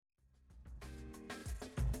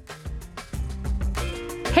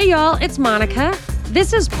Hey y'all, it's Monica.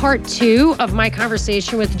 This is part 2 of my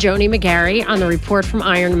conversation with Joni Monica on the report from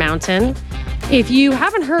Iron Mountain. If you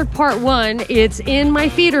haven't heard part 1, it's in my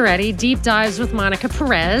feed already, Deep Dives with Monica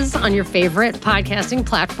Perez on your favorite podcasting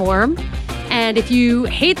platform. And if you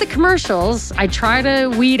hate the commercials, I try to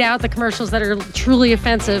weed out the commercials that are truly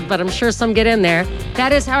offensive, but I'm sure some get in there.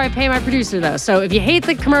 That is how I pay my producer, though. So if you hate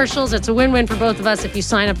the commercials, it's a win-win for both of us if you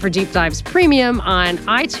sign up for Deep Dives Premium on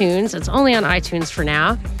iTunes. It's only on iTunes for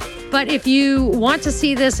now. But if you want to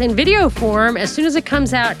see this in video form, as soon as it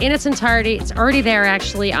comes out in its entirety, it's already there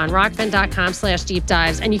actually on rockfin.com/deep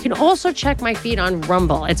dives. And you can also check my feed on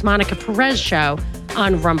Rumble. It's Monica Perez Show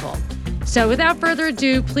on Rumble. So without further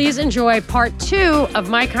ado, please enjoy part 2 of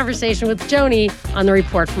my conversation with Joni on the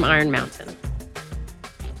report from Iron Mountain.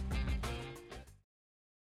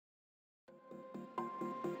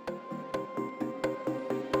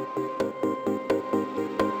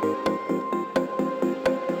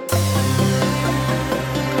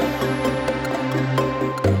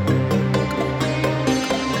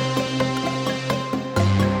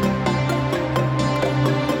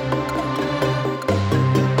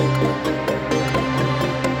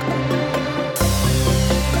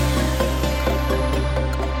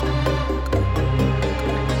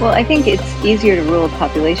 Well, I think it's easier to rule a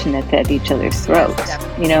population that's at each other's throats.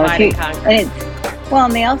 You know,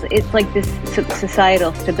 and they also, it's like this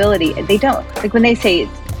societal stability. They don't, like when they say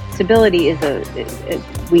stability is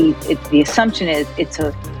the assumption is it's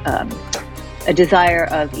a desire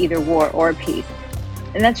of either war or peace.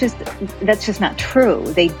 And that's just not true.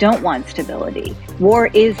 They don't want stability. War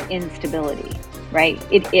is instability, right?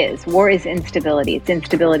 It is. War is instability. It's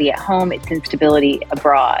instability at home. It's instability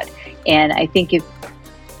abroad. And I think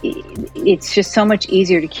it's just so much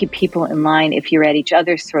easier to keep people in line if you're at each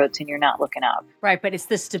other's throats and you're not looking up. Right, but it's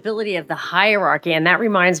the stability of the hierarchy. And that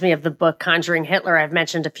reminds me of the book Conjuring Hitler I've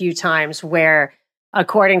mentioned a few times, where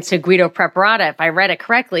according to Guido Preparata, if I read it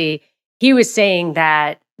correctly, he was saying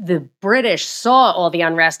that the British saw all the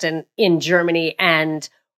unrest in Germany and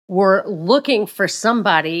were looking for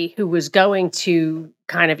somebody who was going to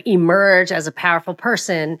kind of emerge as a powerful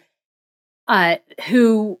person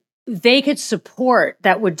who they could support,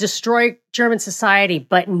 that would destroy German society,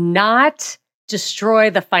 but not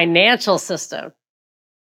destroy the financial system.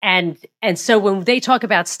 And so when they talk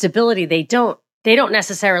about stability, they don't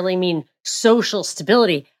necessarily mean social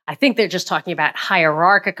stability. I think they're just talking about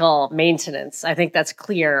hierarchical maintenance. I think that's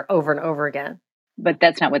clear over and over again. But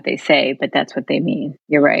that's not what they say, but that's what they mean.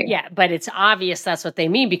 You're right. Yeah, but it's obvious that's what they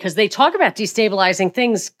mean because they talk about destabilizing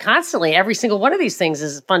things constantly. Every single one of these things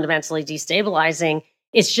is fundamentally destabilizing.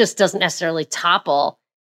 It just doesn't necessarily topple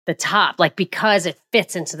the top, like because it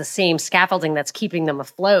fits into the same scaffolding that's keeping them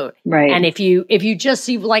afloat. Right. And if you just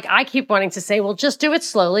see, like I keep wanting to say, well, just do it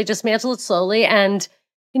slowly, dismantle it slowly, and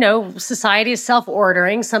society is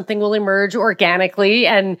self-ordering. Something will emerge organically,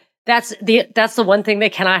 and that's the one thing they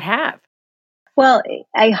cannot have. Well,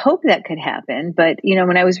 I hope that could happen, but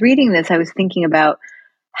when I was reading this, I was thinking about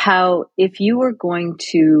how if you were going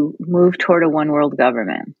to move toward a one world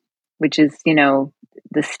government, which is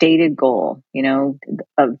the stated goal, if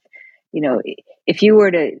you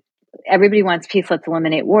were to, everybody wants peace, let's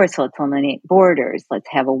eliminate war, so let's eliminate borders, let's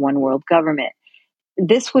have a one world government.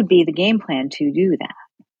 This would be the game plan to do that,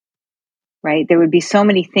 right? There would be so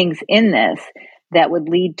many things in this that would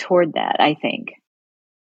lead toward that, I think.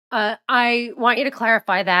 I want you to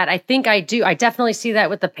clarify that. I think I do. I definitely see that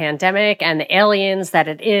with the pandemic and the aliens, that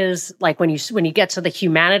it is like when you get to the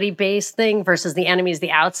humanity-based thing versus the enemies,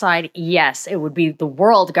 the outside. Yes, it would be the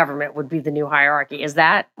world government would be the new hierarchy. Is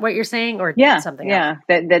that what you're saying, or something else?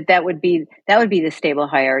 Yeah, that would be the stable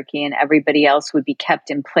hierarchy, and everybody else would be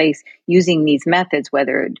kept in place using these methods,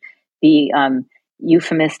 whether it be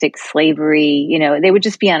euphemistic slavery. They would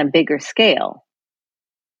just be on a bigger scale.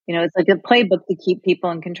 It's like a playbook to keep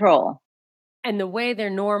people in control. And the way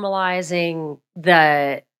they're normalizing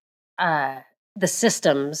the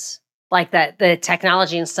systems, like that, the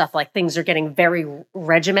technology and stuff, like things are getting very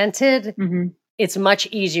regimented. Mm-hmm. It's much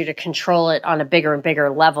easier to control it on a bigger and bigger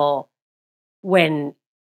level when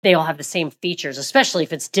they all have the same features, especially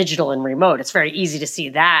if it's digital and remote. It's very easy to see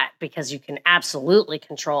that because you can absolutely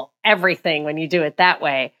control everything when you do it that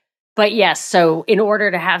way. But yes, so in order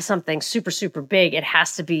to have something super, super big, it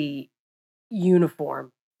has to be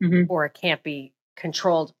uniform, mm-hmm. or it can't be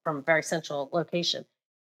controlled from a very central location.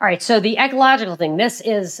 All right, so the ecological thing, this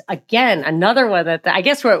is, again, another one that I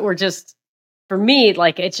guess we're just, for me,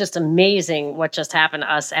 like it's just amazing what just happened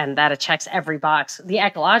to us and that it checks every box. The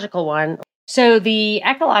ecological one. So the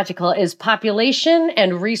ecological is population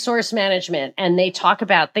and resource management. And they talk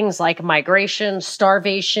about things like migration,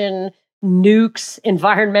 starvation, nukes,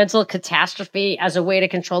 environmental catastrophe as a way to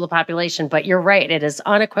control the population. But you're right. It is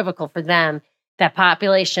unequivocal for them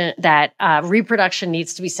that reproduction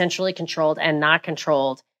needs to be centrally controlled and not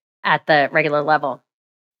controlled at the regular level.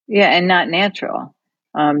 Yeah, and not natural.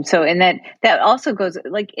 So, and that also goes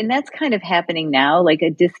like, and that's kind of happening now, like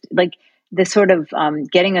the sort of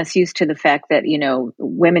getting us used to the fact that,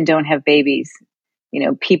 women don't have babies,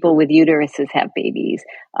 people with uteruses have babies,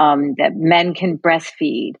 that men can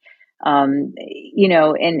breastfeed, and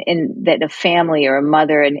that a family or a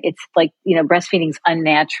mother, and it's like, breastfeeding's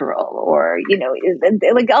unnatural, or,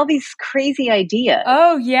 like all these crazy ideas.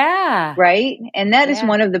 Oh, yeah. Right. And that is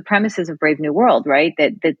one of the premises of Brave New World, right?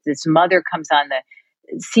 That this mother comes on the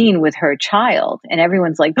scene with her child, and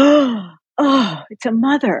everyone's like, oh, it's a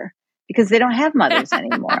mother, because they don't have mothers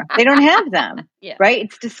anymore. They don't have them. Yeah. Right.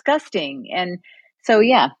 It's disgusting. And so,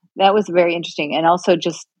 yeah, that was very interesting. And also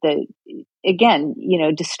just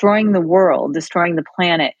destroying the world, destroying the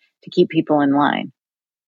planet to keep people in line.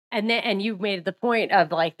 And you made the point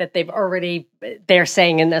of like that they're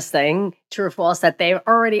saying in this thing, true or false, that they're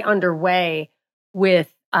already underway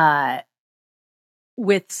with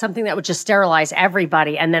something that would just sterilize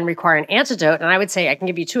everybody and then require an antidote. And I would say I can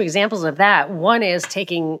give you 2 examples of that. One is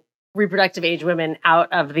taking reproductive age women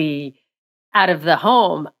out of the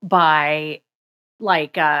home by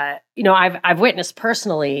like I've witnessed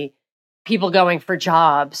personally people going for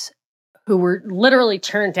jobs who were literally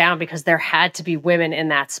turned down because there had to be women in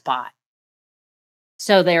that spot.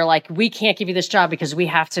 So they're like, we can't give you this job because we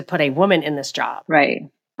have to put a woman in this job. Right.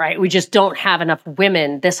 Right. We just don't have enough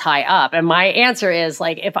women this high up. And my answer is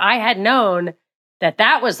like, if I had known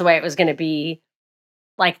that was the way it was going to be,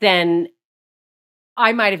 like, then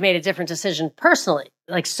I might have made a different decision personally.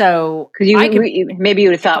 Like, so. Because maybe you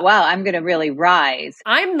would have thought, wow, I'm going to really rise.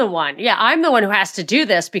 I'm the one. Yeah. I'm the one who has to do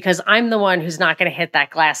this because I'm the one who's not going to hit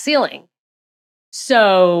that glass ceiling.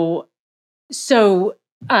 So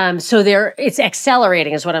it's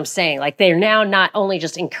accelerating is what I'm saying. Like they're now not only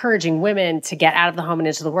just encouraging women to get out of the home and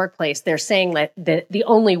into the workplace, they're saying that the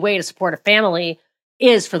only way to support a family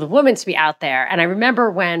is for the woman to be out there. And I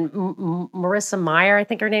remember when Marissa Mayer, I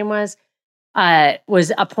think her name was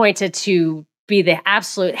appointed to be the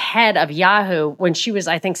absolute head of Yahoo when she was,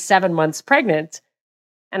 I think, 7 months pregnant.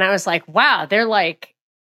 And I was like, wow, they're like,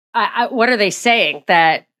 what are they saying?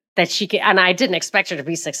 That she can, and I didn't expect her to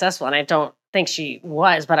be successful, and I don't think she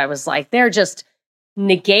was, but I was like, they're just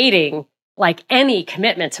negating like any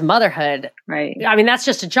commitment to motherhood. Right. I mean, that's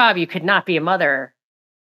just a job you could not be a mother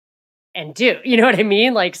and do. You know what I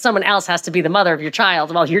mean? Like someone else has to be the mother of your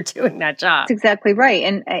child while you're doing that job. That's exactly right.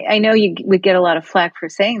 And I know you would get a lot of flack for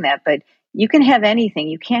saying that, but you can have anything.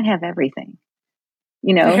 You can't have everything.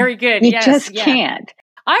 Very good. You just can't.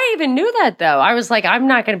 I even knew that, though. I was like, I'm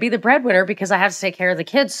not going to be the breadwinner because I have to take care of the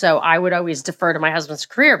kids. So I would always defer to my husband's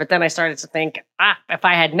career. But then I started to think, if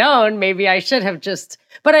I had known, maybe I should have just.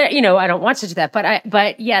 But I don't want to do that.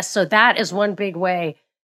 But yes, so that is one big way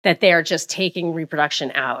that they are just taking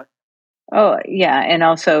reproduction out. Oh yeah, and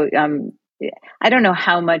also, I don't know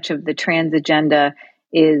how much of the trans agenda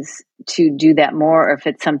is to do that more, or if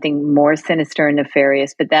it's something more sinister and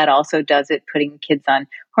nefarious. But that also does it, putting kids on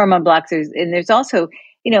hormone blockers, and there's also.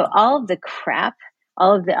 All of the crap,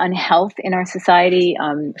 all of the unhealth in our society,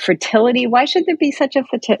 fertility. Why should there be such a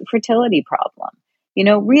fertility problem?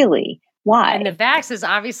 Really, why? And the vax is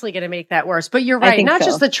obviously going to make that worse. But you're right, not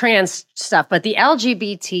just the trans stuff, but the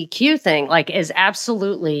LGBTQ thing, like, is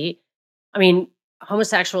absolutely, I mean,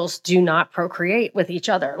 homosexuals do not procreate with each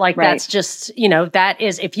other. Like, that's just, that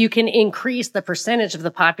is, if you can increase the percentage of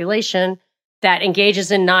the population that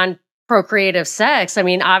engages in non-procreative sex, I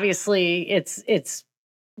mean, obviously it's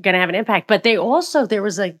going to have an impact. But there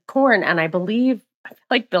was a corn, and I believe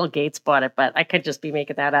like Bill Gates bought it, but I could just be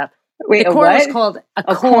making that up. Wait, the corn was called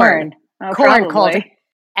a corn. Oh, corn called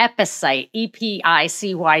Epicyte,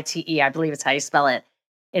 Epicyte. I believe it's how you spell it.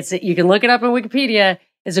 You can look it up on Wikipedia.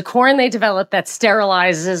 It's a corn they developed that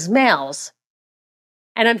sterilizes males.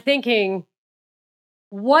 And I'm thinking,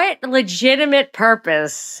 what legitimate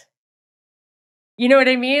purpose? You know what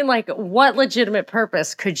I mean? Like, what legitimate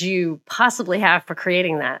purpose could you possibly have for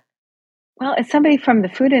creating that? Well, as somebody from the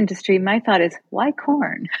food industry, my thought is, why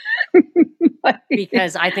corn?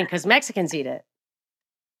 Because Mexicans eat it.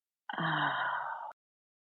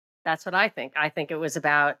 That's what I think. I think it was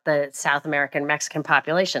about the South American Mexican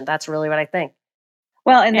population. That's really what I think.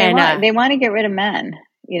 Well, and they want to get rid of men,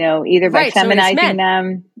 either by feminizing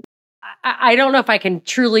them. I don't know if I can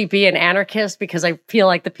truly be an anarchist, because I feel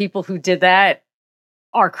like the people who did that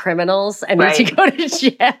are criminals and need to go to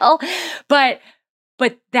jail. But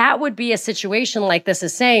But that would be a situation like this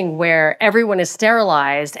is saying where everyone is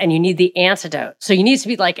sterilized and you need the antidote. So you need to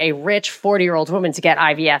be like a rich 40-year-old woman to get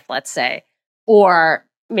IVF, let's say, or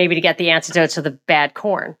maybe to get the antidote to the bad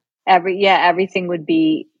corn. Everything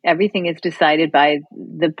is decided by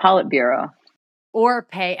the Politburo. Or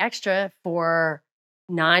pay extra for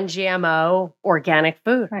non-GMO organic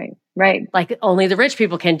food. Right. Like only the rich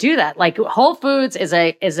people can do that. Like Whole Foods is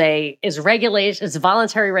regulation, it's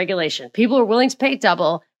voluntary regulation. People are willing to pay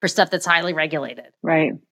double for stuff that's highly regulated.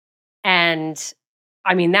 Right. And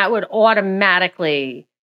I mean, that would automatically,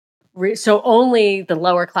 so only the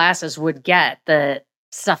lower classes would get the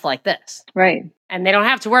stuff like this. Right. And they don't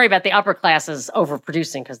have to worry about the upper classes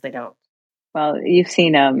overproducing because they don't. Well, you've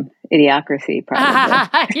seen Idiocracy,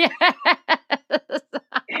 probably.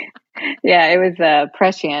 Yeah, it was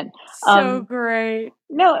prescient. So great.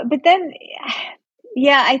 No, but then,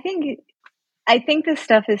 I think this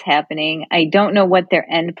stuff is happening. I don't know what their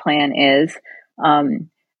end plan is.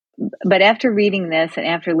 But after reading this and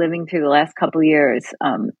after living through the last couple of years,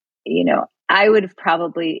 I would have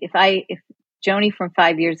probably, if Joni from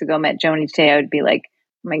 5 years ago met Joni today, I would be like,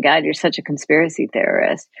 oh my God, you're such a conspiracy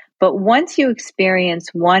theorist. But once you experience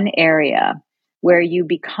one area where you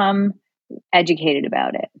become educated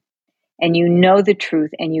about it and you know the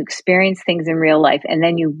truth and you experience things in real life, and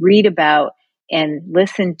then you read about and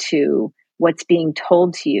listen to what's being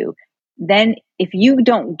told to you, then if you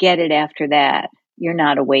don't get it after that, you're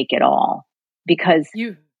not awake at all, because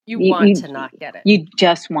you want to not get it. You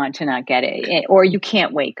just want to not get it, or you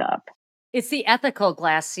can't wake up. It's the ethical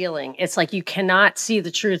glass ceiling. It's like you cannot see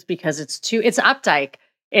the truth because it's Updike.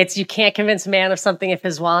 It's you can't convince a man of something if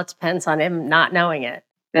his wallet depends on him not knowing it.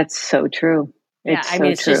 That's so true.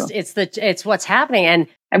 It's what's happening.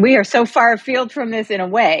 And we are so far afield from this in a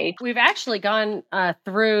way. We've actually gone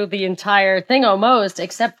through the entire thing almost,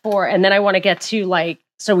 except for, and then I want to get to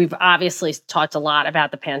so we've obviously talked a lot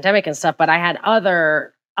about the pandemic and stuff, but I had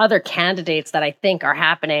other candidates that I think are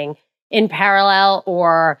happening in parallel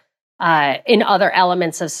or in other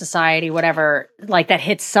elements of society, whatever, like that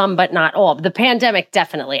hits some, but not all. The pandemic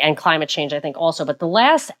definitely, and climate change, I think also. But the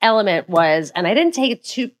last element was, and I didn't take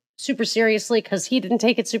it super seriously because he didn't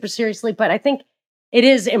take it super seriously, but I think it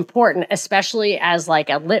is important, especially as like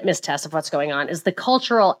a litmus test of what's going on, is the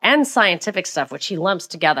cultural and scientific stuff, which he lumps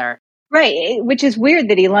together. Right, which is weird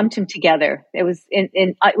that he lumped them together. It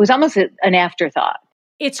was almost an afterthought.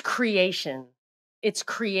 It's creation. It's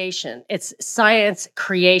creation. It's science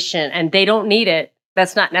creation, and they don't need it.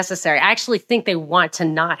 That's not necessary. I actually think they want to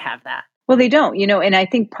not have that. Well, they don't, and I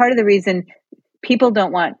think part of the reason people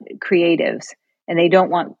don't want creatives and they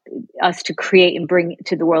don't want us to create and bring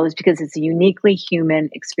to the world is because it's a uniquely human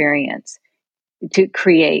experience to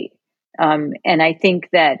create. And I think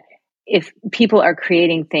that if people are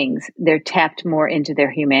creating things, they're tapped more into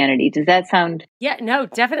their humanity. Does that sound? Yeah, no,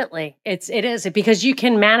 definitely. It is because you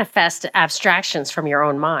can manifest abstractions from your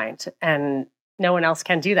own mind, and no one else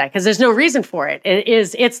can do that because there's no reason for it.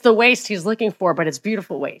 It's the waste he's looking for, but it's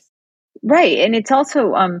beautiful waste. Right. And it's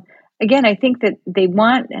also, again, I think that they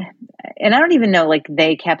want, and I don't even know, like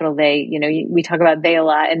they, capital they, we talk about they a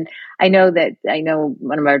lot. And I know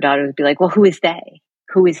one of our daughters would be like, well, who is they?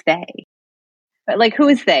 Who is they? Like, who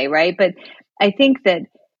is they, right? But I think that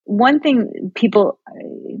one thing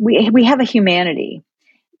we have a humanity,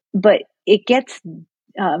 but it gets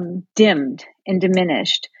dimmed and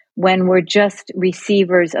diminished when we're just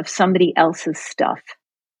receivers of somebody else's stuff,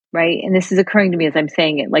 right? And this is occurring to me as I'm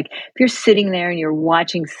saying it. Like, if you're sitting there and you're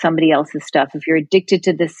watching somebody else's stuff, if you're addicted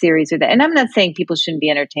to this series or that, and I'm not saying people shouldn't be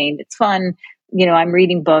entertained. It's fun. I'm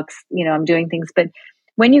reading books, I'm doing things, but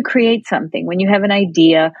when you create something, when you have an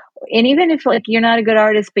idea, and even if like you're not a good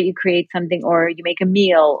artist, but you create something, or you make a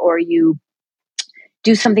meal, or you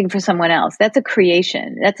do something for someone else, that's a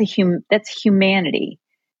creation. That's humanity.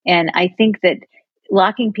 And I think that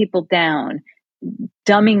locking people down,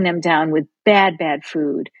 dumbing them down with bad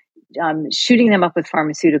food, shooting them up with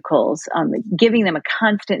pharmaceuticals, giving them a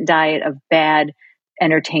constant diet of bad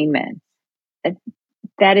entertainment,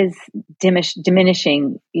 that is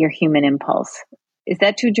diminishing your human impulse. Is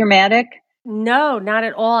that too dramatic? No, not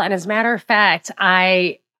at all. And as a matter of fact,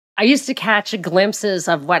 I used to catch glimpses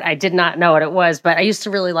of what I did not know what it was, but I used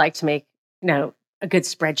to really like to make, a good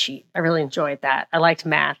spreadsheet. I really enjoyed that. I liked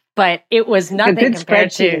math, but it was nothing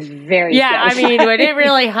compared to. Is very yeah, I mean, when it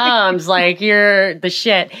really hums, like you're the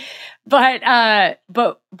shit. But I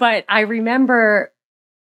remember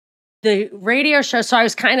the radio show. So I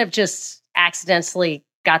was kind of just accidentally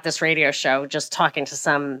got this radio show, just talking to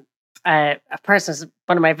some a person who's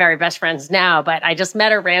one of my very best friends now, but I just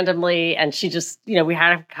met her randomly, and she just, we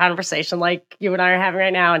had a conversation like you and I are having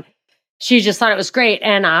right now, and she just thought it was great.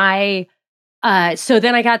 And so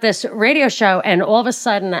then I got this radio show, and all of a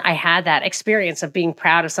sudden I had that experience of being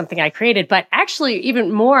proud of something I created. But actually,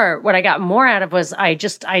 even more, what I got more out of was I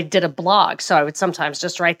did a blog. So I would sometimes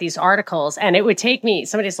just write these articles, and it would take me,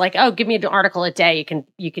 somebody's like, oh, give me an article a day.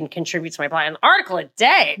 You can contribute to my blog. An article a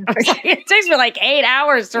day? I was like, it takes me like 8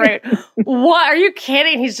 hours to write. What? Are you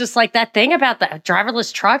kidding? He's just like, that thing about the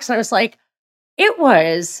driverless trucks. And I was like, it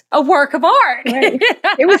was a work of art. Right.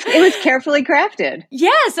 It was carefully crafted.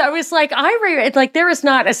 Yes, I was like, there is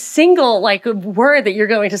not a single like word that you're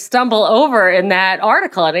going to stumble over in that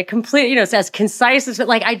article, and it completely, it's as concise as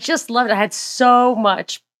I just loved it. I had so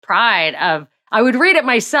much pride of. I would read it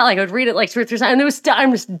myself. I would read it like 2 or 3 times, and it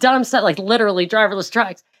was dumb stuff, like literally driverless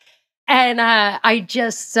trucks. And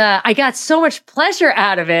I got so much pleasure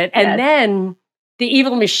out of it, and then. The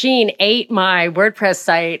evil machine ate my WordPress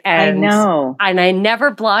site, and I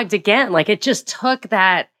never blogged again. Like it just took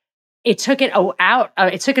that, it took it out,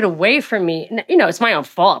 it took it away from me. It's my own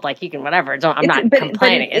fault. Like you can whatever. I'm not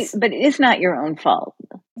complaining. But it is not your own fault.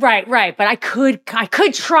 Right. But I could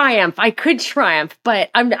triumph.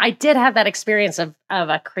 But I did have that experience of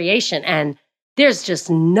a creation, and there's just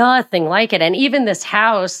nothing like it. And even this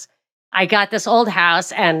house. I got this old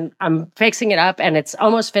house, and I'm fixing it up, and it's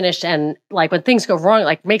almost finished. And like when things go wrong,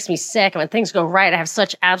 like makes me sick. And when things go right, I have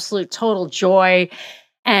such absolute total joy.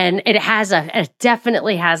 And it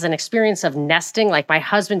definitely has an experience of nesting. Like my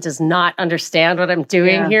husband does not understand what I'm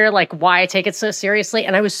doing here, like why I take it so seriously.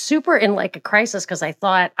 And I was super in like a crisis because I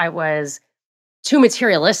thought I was too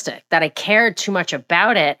materialistic, that I cared too much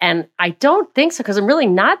about it. And I don't think so, because I'm really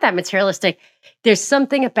not that materialistic. There's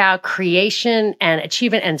something about creation and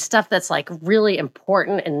achievement and stuff that's like really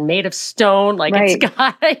important and made of stone. Like It's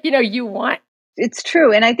got, you want. It's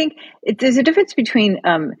true. And I think there's a difference between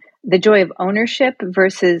the joy of ownership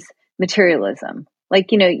versus materialism. Like,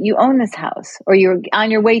 you own this house, or you're on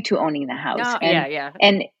your way to owning the house.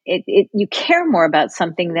 And you care more about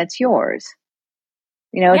something that's yours.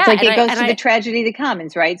 It's like it goes to the tragedy of the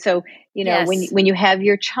commons, right? So, when you have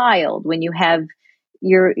your child, when you have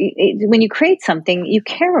when you create something, you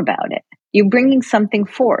care about it. You're bringing something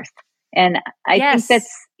forth. And I think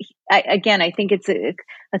I think it's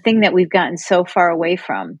a thing that we've gotten so far away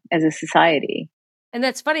from as a society. And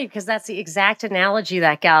that's funny because that's the exact analogy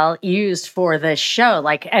that gal used for the show.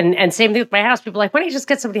 Like, and same thing with my house. People are like, why don't you just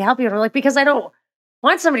get somebody to help you? And I'm like, because I don't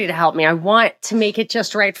want somebody to help me. I want to make it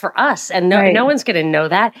just right for us. And no one's going to know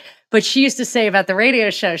that. But she used to say about the radio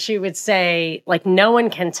show, she would say, like, no one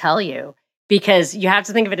can tell you, because you have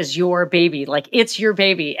to think of it as your baby. Like, it's your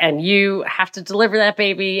baby, and you have to deliver that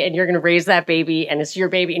baby, and you're going to raise that baby, and it's your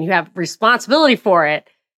baby, and you have responsibility for it.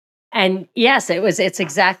 And yes, it's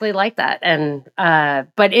exactly like that. And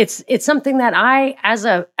but it's something that I, as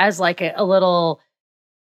a little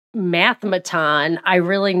mathematon, I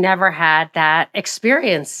really never had that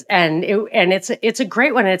experience. And it's a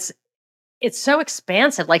great one. It's so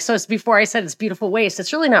expansive. Like, so it's, before I said it's beautiful waste.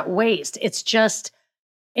 It's really not waste. It just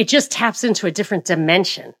taps into a different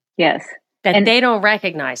dimension. Yes. That they don't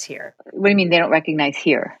recognize here. What do you mean they don't recognize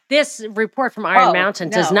here? This report from Iron Mountain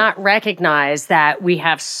does not recognize that we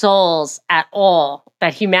have souls at all,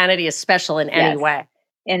 that humanity is special in any way.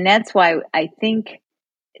 And that's why I think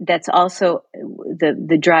that's also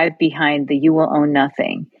the drive behind the you will own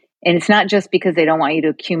nothing. And it's not just because they don't want you to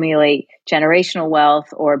accumulate generational wealth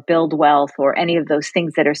or build wealth or any of those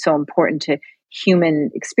things that are so important to human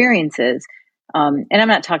experiences. And I'm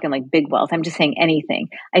not talking like big wealth. I'm just saying anything.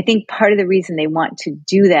 I think part of the reason they want to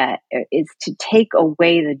do that is to take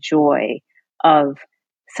away the joy of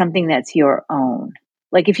something that's your own.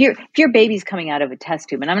 Like if your baby's coming out of a test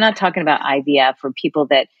tube, and I'm not talking about IVF or people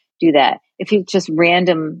that do that. If you just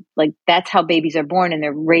random, like that's how babies are born and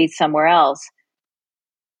they're raised somewhere else,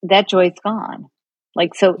 that joy's gone.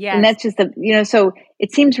 Like, so, and that's just so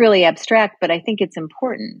it seems really abstract, but I think it's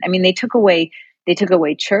important. I mean, they took away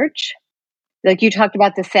church. Like you talked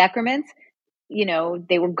about the sacraments,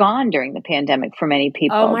 they were gone during the pandemic for many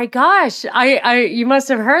people. Oh my gosh. You must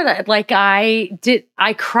have heard that. Like I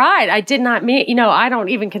cried. I did not mean, I don't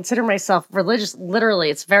even consider myself religious.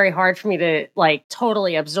 Literally, it's very hard for me to like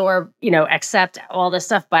totally absorb, accept all this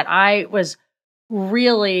stuff. But I was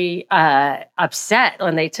really upset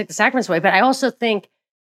when they took the sacraments away. But I also think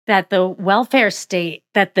that the welfare state,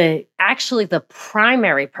 that the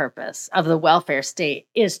primary purpose of the welfare state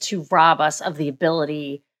is to rob us of the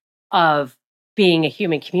ability of being a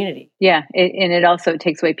human community. Yeah. And it also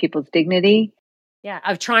takes away people's dignity. Yeah.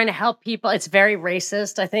 Of trying to help people. It's very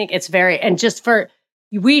racist. I think it's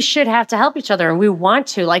we should have to help each other, and we want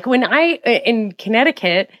to. Like when in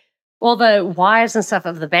Connecticut, all the wives and stuff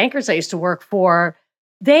of the bankers I used to work for,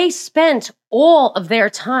 they spent all of their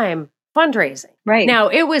time fundraising. Right. Now,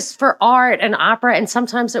 it was for art and opera, and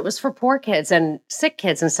sometimes it was for poor kids and sick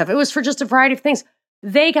kids and stuff. It was for just a variety of things.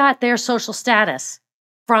 They got their social status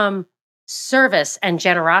from service and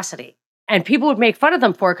generosity. And people would make fun of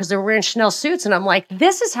them for it because they were wearing Chanel suits. And I'm like,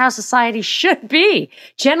 this is how society should be.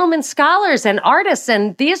 Gentlemen scholars and artists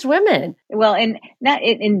and these women. Well, and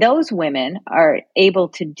those women are able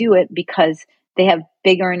to do it because they have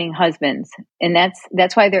big earning husbands. And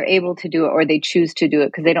that's why they're able to do it, or they choose to do it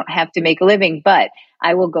because they don't have to make a living. But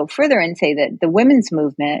I will go further and say that the women's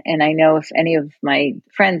movement, and I know if any of my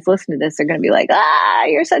friends listen to this, they're going to be like,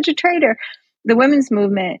 you're such a traitor. The women's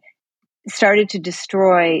movement started to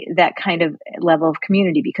destroy that kind of level of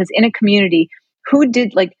community, because in a community,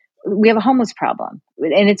 we have a homeless problem,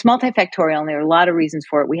 and it's multifactorial, and there are a lot of reasons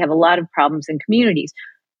for it. We have a lot of problems in communities,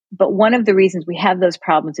 but one of the reasons we have those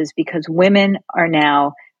problems is because women are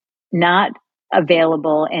now not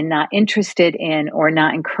available and not interested in, or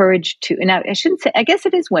not encouraged to. And now I shouldn't say, I guess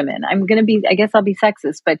it is women. I guess I'll be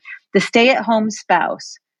sexist, but the stay-at-home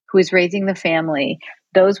spouse who is raising the family,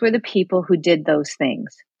 those were the people who did those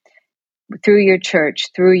things. Through your church,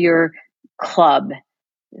 through your club,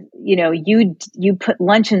 you put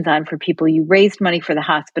luncheons on for people. You raised money for the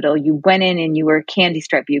hospital. You went in and you were a candy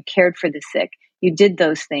striper. You cared for the sick. You did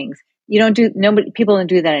those things. People don't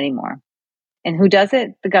do that anymore. And who does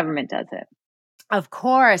it? The government does it. Of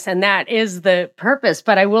course. And that is the purpose.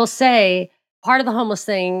 But I will say, part of the homeless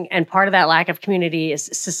thing and part of that lack of community is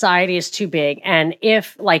society is too big. And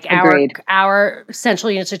if our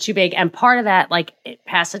central units are too big, and part of that, like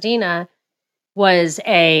Pasadena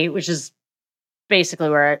which is basically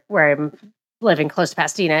where I'm living, close to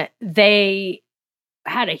Pasadena, they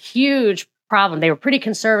had a huge problem. They were pretty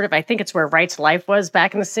conservative. I think it's where Right to Life was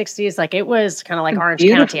back in the 60s. Like, it was kind of like Orange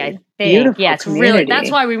County, I think. Yeah, it's community. Really, that's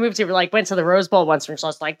why we moved here. We went to the Rose Bowl once, and so I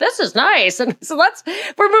was like, this is nice. And so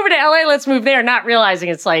we're moving to LA, let's move there, not realizing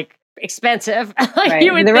it's like expensive. Right.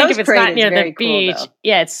 You would the think Rose if it's Parade not near the beach. Cool,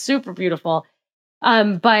 yeah, it's super beautiful.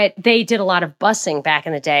 But they did a lot of busing back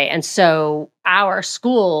in the day. And so our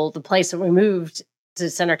school, the place that we moved to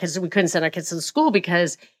send our kids, we couldn't send our kids to the school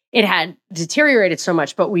because it had deteriorated so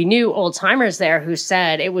much. But we knew old timers there who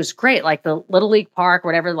said it was great. Like the Little League Park,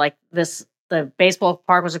 whatever, the baseball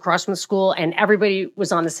park was across from the school, and everybody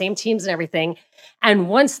was on the same teams and everything. And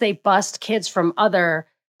once they bussed kids from other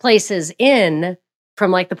places in,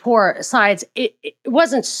 from like the poor sides, it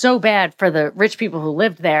wasn't so bad for the rich people who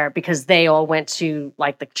lived there because they all went to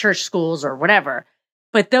like the church schools or whatever.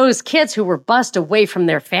 But those kids who were bussed away from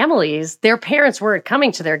their families, their parents weren't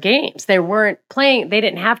coming to their games. They weren't playing. They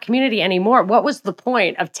didn't have community anymore. What was the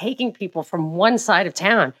point of taking people from one side of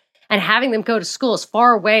town and having them go to school as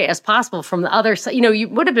far away as possible from the other side? You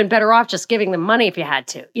would have been better off just giving them money if you had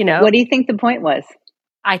to, What do you think the point was?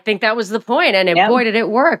 I think that was the point, and boy, did it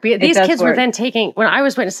work. These kids were then taking, when I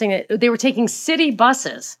was witnessing it, they were taking city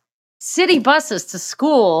buses to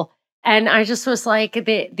school, and I just was like,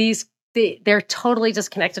 they're totally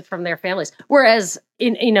disconnected from their families. Whereas,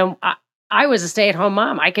 I was a stay-at-home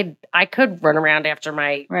mom. I could run around after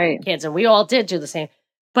my kids, and we all did do the same.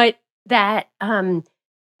 But that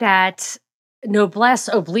noblesse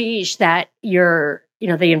oblige that the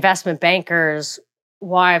investment bankers,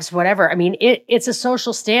 wives, whatever. I mean, it's a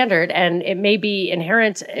social standard, and it may be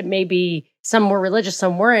inherent. It may be some were religious,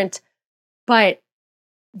 some weren't, but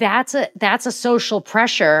that's a social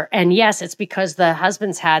pressure. And yes, it's because the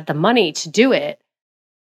husbands had the money to do it.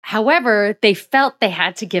 However, they felt they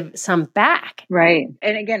had to give some back. Right.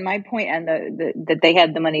 And again, my point on that they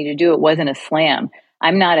had the money to do it wasn't a slam. I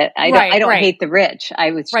don't hate the rich. I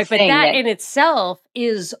was just saying that in itself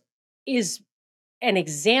is an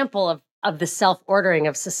example of the self-ordering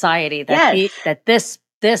of society that this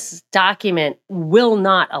document will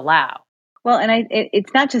not allow. Well, and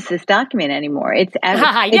it's not just this document anymore. It's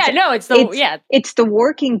the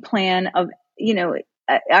working plan of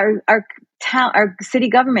our city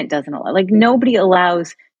government doesn't allow. Like, nobody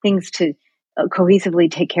allows things to cohesively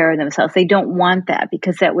take care of themselves. They don't want that,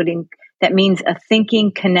 because that means a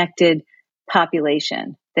thinking, connected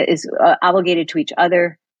population that is obligated to each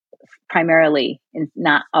other primarily, and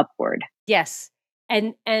not upward. Yes.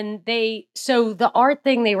 And so the art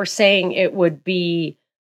thing, they were saying it would be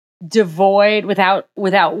devoid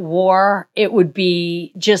without war. It would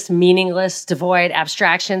be just meaningless, devoid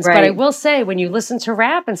abstractions. Right. But I will say, when you listen to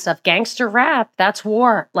rap and stuff, gangster rap, that's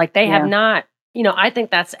war. Like, they have not, I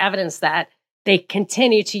think that's evidence that they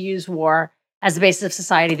continue to use war as the basis of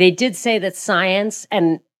society. They did say that science,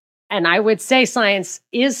 and I would say science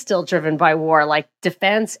is still driven by war. Like,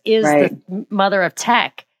 defense is the mother of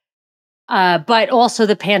tech. But also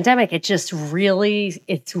the pandemic, it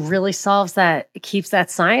really solves that. It keeps that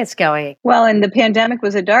science going. Well, and the pandemic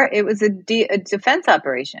was a defense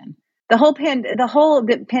operation.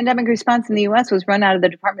 The pandemic response in the U.S. was run out of the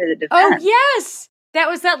Department of Defense. Oh, yes. That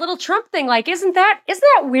was that little Trump thing. Like, isn't that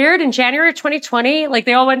weird? In January of 2020, like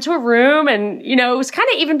they all went to a room and, it was kind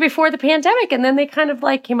of even before the pandemic. And then they kind of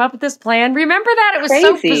like came up with this plan. Remember that? It was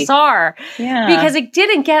so bizarre. Yeah. Because it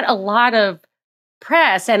didn't get a lot of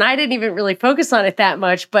press and I didn't even really focus on it that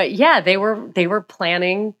much. But yeah, they were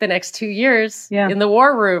planning the next 2 years in the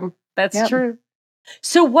war room. That's true.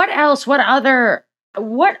 So what else? What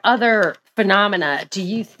other phenomena do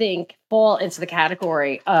you think fall into the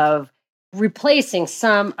category of replacing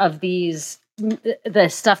some of the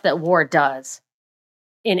stuff that war does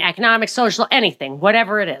in economic, social, anything,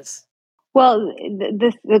 whatever it is? Well,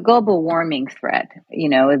 the global warming threat,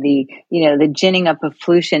 the ginning up of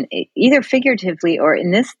pollution, either figuratively or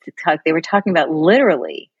in this talk, they were talking about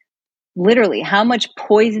literally how much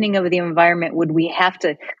poisoning of the environment would we have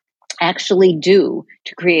to actually do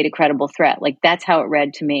to create a credible threat? Like that's how it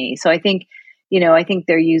read to me. So I think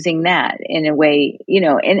they're using that in a way,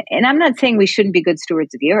 and I'm not saying we shouldn't be good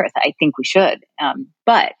stewards of the earth. I think we should.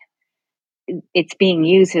 But it's being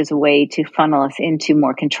used as a way to funnel us into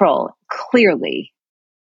more control, clearly.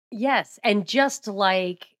 Yes. And just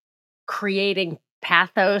like creating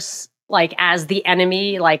pathos, like as the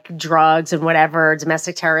enemy, like drugs and whatever,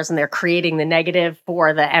 domestic terrorism, they're creating the negative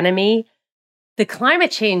for the enemy. The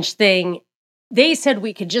climate change thing, they said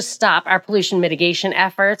we could just stop our pollution mitigation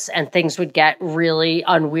efforts and things would get really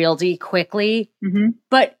unwieldy quickly. Mm-hmm.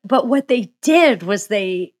 But what they did was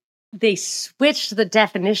they switched the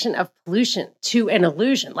definition of pollution to an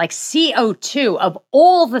illusion, like CO2 of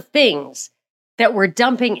all the things that we're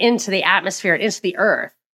dumping into the atmosphere and into the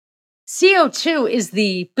earth. CO2 is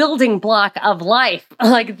the building block of life.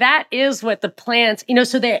 Like that is what the plants,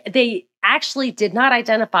 so they actually did not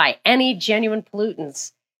identify any genuine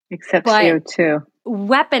pollutants. Except CO2.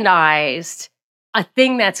 Weaponized a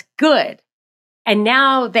thing that's good. And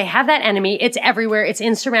now they have that enemy. It's everywhere. It's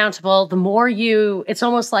insurmountable. The more it's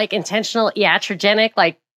almost like intentional iatrogenic,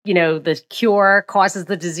 like, the cure causes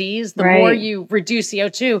the disease. The more you reduce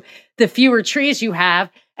CO2, the fewer trees you have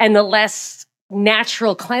and the less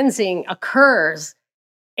natural cleansing occurs.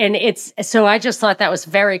 And so I just thought that was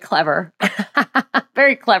very clever.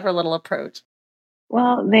 Very clever little approach.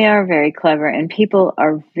 Well, they are very clever and people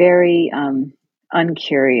are very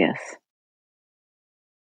uncurious.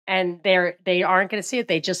 And they aren't going to see it.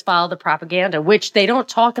 They just follow the propaganda, which they don't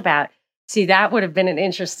talk about. See, that would have been an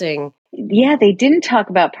interesting. Yeah, they didn't talk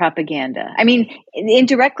about propaganda. I mean,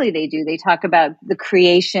 indirectly they do. They talk about the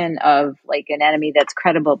creation of like an enemy that's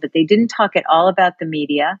credible, but they didn't talk at all about the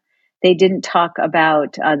media. They didn't talk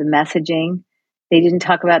about the messaging. They didn't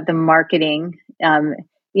talk about the marketing. And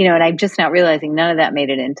I'm just not realizing none of that made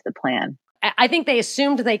it into the plan. I think they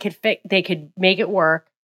assumed they could make it work.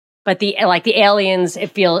 But the aliens,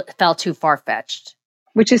 it felt too far-fetched.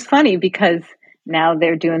 Which is funny because now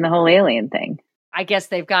they're doing the whole alien thing. I guess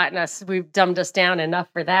we've dumbed us down enough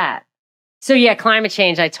for that. So yeah, climate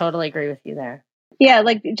change, I totally agree with you there. Yeah,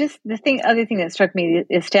 like just other thing that struck me,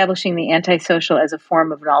 establishing the antisocial as a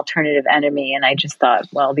form of an alternative enemy. And I just thought,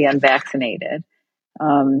 well, the unvaccinated.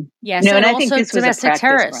 Yes, and I think this was a practice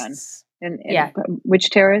terrorists. Run. And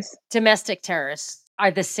which terrorists? Domestic terrorists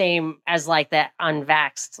are the same as like the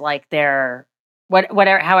unvaxxed, like they're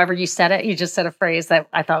whatever, however you said it. You just said a phrase that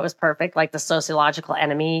I thought was perfect, like the sociological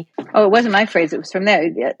enemy. Oh, it wasn't my phrase. It was from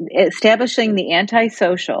there. Establishing the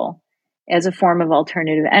antisocial as a form of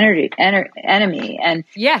alternative enemy. And,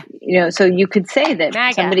 so you could say that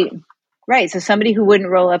MAGA. So somebody who wouldn't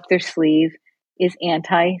roll up their sleeve is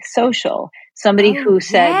antisocial. Somebody who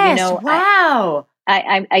said, wow.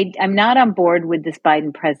 I'm not on board with this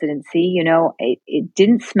Biden presidency. It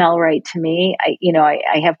didn't smell right to me.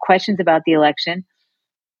 I have questions about the election.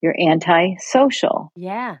 You're antisocial.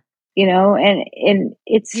 Yeah. And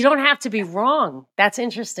it's... You don't have to be wrong. That's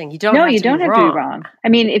interesting. You don't have to be wrong. I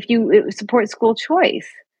mean, if you support school choice,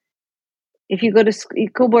 if you go to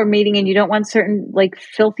school board meeting and you don't want certain like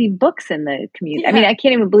filthy books in the community. Yeah. I mean, I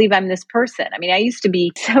can't even believe I'm this person. I mean, I used to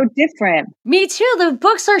be so different. Me too. The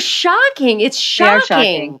books are shocking. It's shocking. They are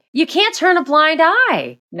shocking. You can't turn a blind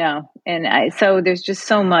eye. No. And so there's just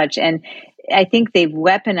so much. And I think they've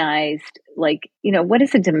weaponized, like, what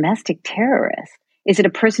is a domestic terrorist? Is it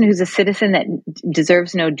a person who's a citizen that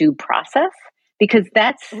deserves no due process? Because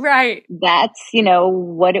that's right. That's,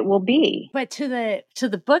 what it will be. But to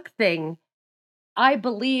the book thing, I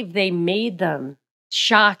believe they made them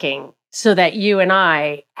shocking so that you and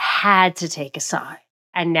I had to take a side.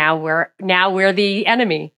 And now we're the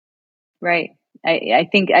enemy. Right. I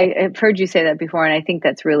think I've heard you say that before, and I think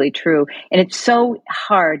that's really true. And it's so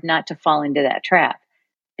hard not to fall into that trap.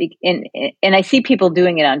 And I see people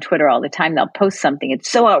doing it on Twitter all the time. They'll post something, it's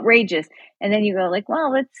so outrageous, and then you go like,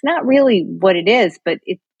 well, it's not really what it is, but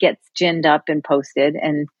it gets ginned up and posted,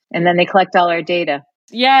 and then they collect all our data.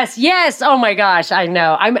 Yes. Oh my gosh, I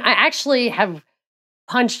know. I actually have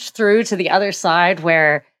punched through to the other side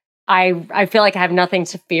where I feel like I have nothing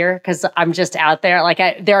to fear because I'm just out there. Like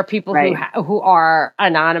there are people Right. who are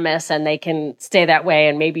anonymous and they can stay that way,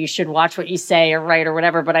 and maybe you should watch what you say or write or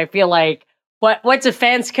whatever. But I feel like what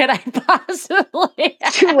defense could I possibly?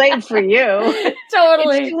 It's too late for you.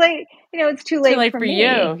 Totally, it's too late. It's too late, for me.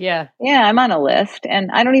 You. Yeah, I'm on a list,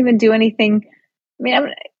 and I don't even do anything. I mean, I'm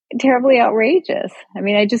terribly outrageous. I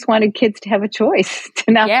mean, I just wanted kids to have a choice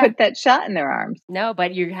to not put that shot in their arms. No,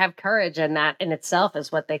 but you have courage, and that in itself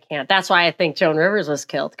is what they can't. That's why I think Joan Rivers was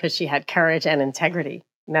killed, because she had courage and integrity.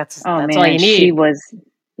 And that's all you need. She was,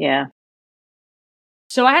 yeah.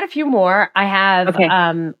 So I had a few more. I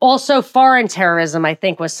have also foreign terrorism, I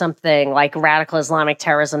think, was something like radical Islamic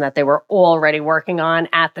terrorism that they were already working on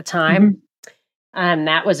at the time.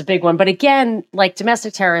 That was a big one. But again, like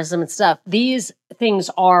domestic terrorism and stuff, these things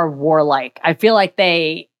are warlike. I feel like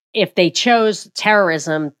if they chose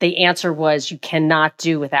terrorism, the answer was you cannot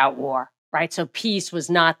do without war, right? So peace was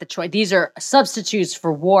not the choice. These are substitutes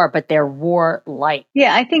for war, but they're warlike.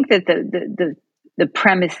 Yeah, I think that the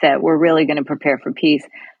premise that we're really going to prepare for peace,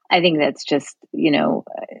 I think that's just,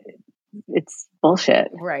 it's bullshit.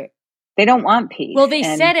 Right. They don't want peace. Well, they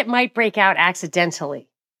said it might break out accidentally.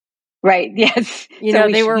 Right. Yes.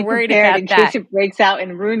 They were worried about in case it breaks out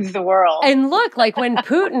and ruins the world. And look, like when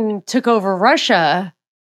Putin took over Russia,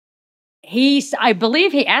 I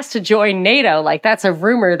believe he asked to join NATO. Like that's a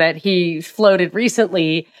rumor that he floated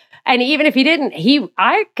recently. And even if he didn't,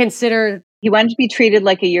 I consider he wanted to be treated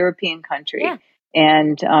like a European country. Yeah.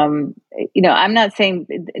 And, I'm not saying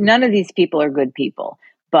none of these people are good people,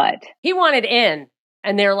 but he wanted in,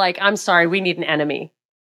 and they're like, I'm sorry, we need an enemy.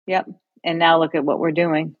 Yep. And now look at what we're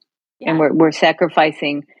doing. Yeah. And we're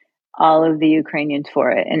sacrificing all of the Ukrainians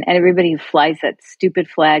for it. And everybody who flies that stupid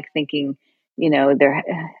flag thinking, that's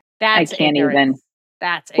I can't ignorance. Even.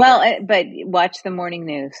 That's ignorance. But watch the morning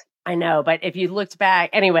news. I know, but if you looked back,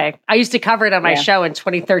 anyway, I used to cover it on my show in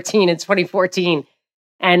 2013 and 2014,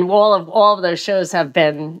 and all of those shows have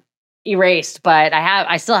been erased. But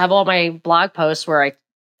I still have all my blog posts where I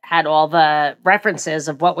had all the references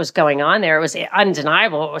of what was going on there. It was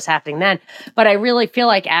undeniable what was happening then. But I really feel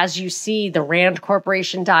like as you see the Rand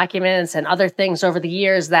Corporation documents and other things over the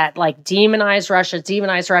years that like demonize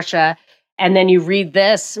Russia, and then you read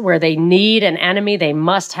this where they need an enemy, they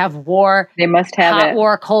must have war. They must have hot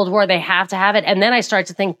war, cold war, they have to have it. And then I start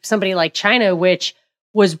to think somebody like China, which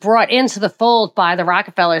was brought into the fold by the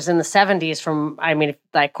Rockefellers in the 70s from,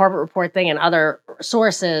 like Corbett Report thing and other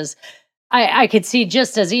sources. I could see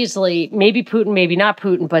just as easily, maybe Putin, maybe not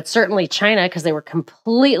Putin, but certainly China, because they were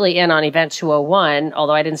completely in on Event 201,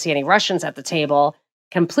 although I didn't see any Russians at the table,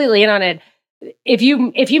 completely in on it. If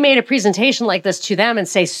you made a presentation like this to them and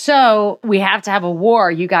say, so we have to have a war,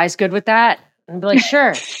 you guys good with that? And be like,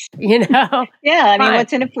 sure, Yeah, I mean,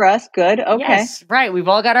 what's in it for us? Good, okay. Yes, right. We've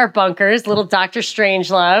all got our bunkers, little Dr.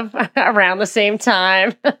 Strangelove around the same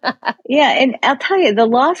time. Yeah, and I'll tell you, the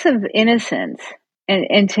loss of innocence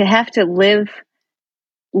and to have to live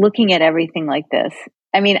looking at everything like this.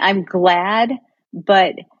 I mean, I'm glad,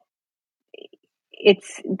 but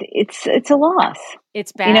it's a loss.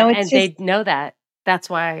 It's bad, and they know that. That's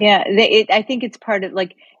why. Yeah, I think it's part of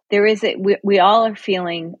like there is we all are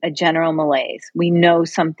feeling a general malaise. We know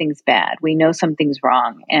something's bad. We know something's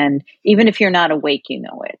wrong, and even if you're not awake, you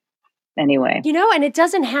know it. Anyway, and it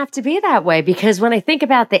doesn't have to be that way, because when I think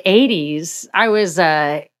about the 80s, I was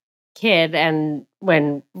a kid, and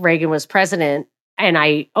when Reagan was president, and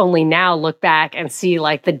I only now look back and see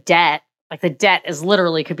like the debt. Like the debt is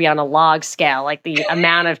literally could be on a log scale, like the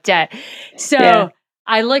amount of debt. So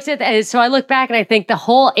I looked at that. So I look back and I think the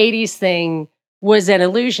whole 80s thing was an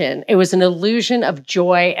illusion. It was an illusion of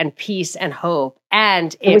joy and peace and hope.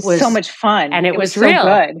 And it was so much fun. And it was so real.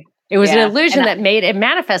 Good. It was an illusion that it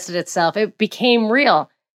manifested itself. It became real.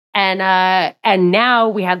 And now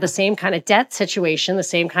we have the same kind of debt situation, the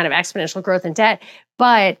same kind of exponential growth in debt,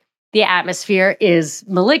 but the atmosphere is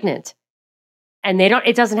malignant. And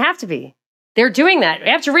it doesn't have to be. They're doing that.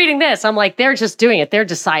 After reading this, I'm like, they're just doing it. They're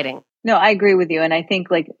deciding. No, I agree with you. And I think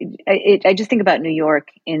I just think about New York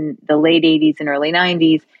in the late 80s and early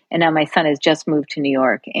 90s. And now my son has just moved to New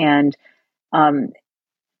York. And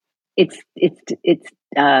it's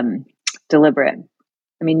deliberate.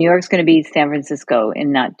 I mean, New York's going to be San Francisco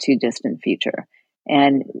in not too distant future.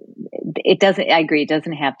 And it doesn't, I agree, it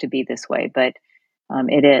doesn't have to be this way, but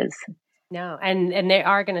it is. No, and they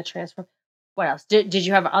are going to transform. What else? Did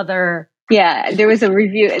you have other? Yeah, there was a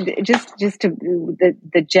review, just to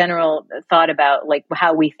the general thought about like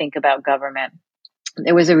how we think about government.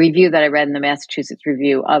 There was a review that I read in the Massachusetts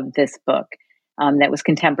Review of this book that was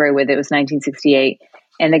contemporary with it. It was 1968.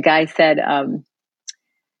 And the guy said,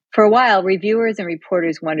 for a while, reviewers and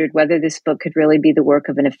reporters wondered whether this book could really be the work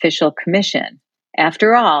of an official commission.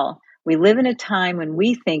 After all, we live in a time when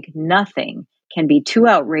we think nothing can be too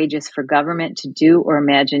outrageous for government to do or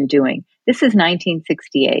imagine doing. This is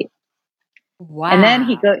 1968. Wow. And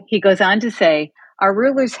then he goes on to say, our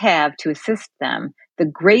rulers have, to assist them, the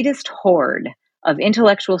greatest horde of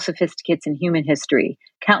intellectual sophisticates in human history.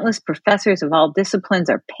 Countless professors of all disciplines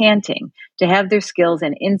are panting to have their skills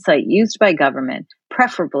and insight used by government,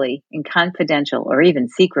 preferably in confidential or even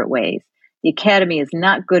secret ways. The academy is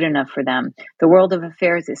not good enough for them. The world of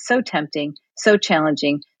affairs is so tempting, so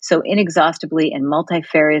challenging, so inexhaustibly and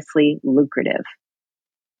multifariously lucrative.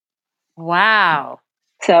 Wow.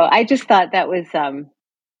 So I just thought that was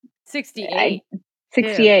 68.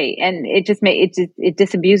 68, and it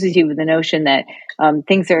disabuses you with the notion that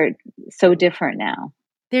things are so different now.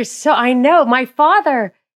 I know my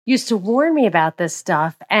father used to warn me about this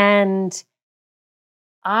stuff, and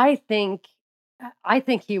I think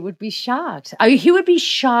he would be shocked. He would be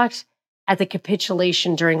shocked at the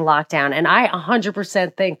capitulation during lockdown, and I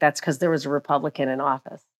 100% think that's because there was a Republican in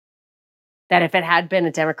office. That if it had been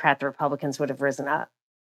a Democrat, the Republicans would have risen up.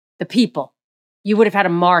 The people. You would have had a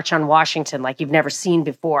march on Washington like you've never seen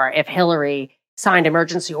before if Hillary signed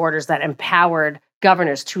emergency orders that empowered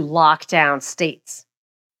governors to lock down states.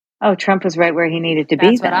 Oh, Trump was right where he needed to be.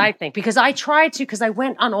 That's what I think. Because I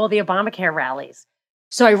went on all the Obamacare rallies.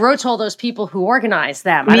 So I wrote to all those people who organized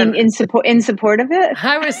them. You mean in support of it?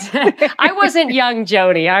 I wasn't young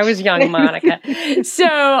Joni. I was young Monica. So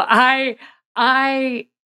I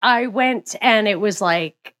went, and it was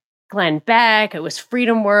like Glenn Beck, it was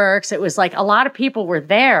Freedom Works, it was like a lot of people were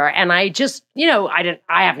there, and I just, I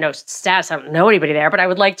have no status, I don't know anybody there, but I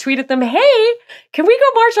would like tweet at them, hey, can we go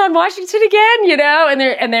march on Washington again,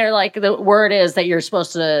 and they're like, the word is that you're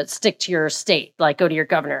supposed to stick to your state, like go to your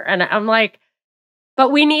governor, and I'm like,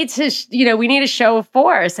 but we need to, we need a show of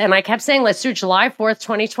force, and I kept saying, let's do July 4th,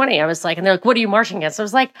 2020, I was like, and they're like, what are you marching against? I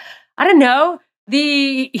was like, I don't know,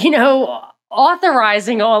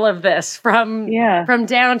 authorizing all of this from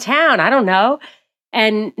downtown. I don't know.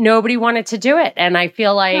 And nobody wanted to do it. And I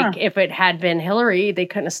feel like if it had been Hillary, they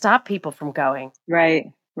couldn't have stopped people from going.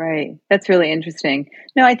 Right. That's really interesting.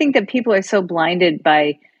 No, I think that people are so blinded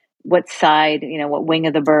by what side, what wing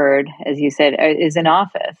of the bird, as you said, is in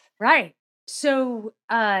office. Right. So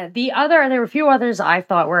there were a few others I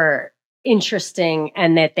thought were interesting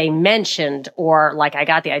and that they mentioned, or like I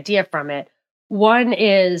got the idea from it. One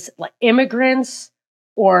is like immigrants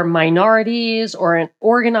or minorities or an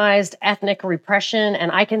organized ethnic repression. And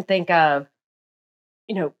I can think of,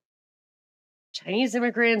 Chinese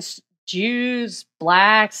immigrants, Jews,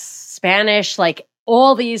 Blacks, Spanish, like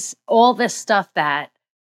all this stuff that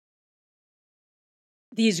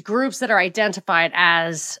these groups that are identified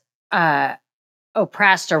as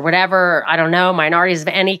oppressed or whatever, I don't know, minorities of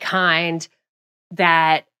any kind,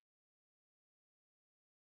 that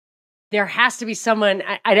there has to be someone,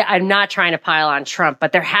 I'm not trying to pile on Trump,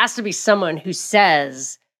 but there has to be someone who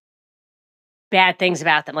says bad things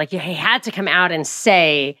about them. Like he had to come out and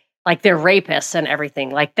say like they're rapists and everything.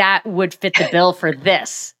 Like that would fit the bill for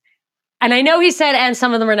this. And I know he said, and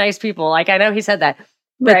some of them are nice people. Like I know he said that.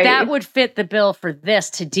 But that would fit the bill for this,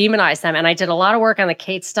 to demonize them. And I did a lot of work on the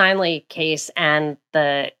Kate Steinle case, and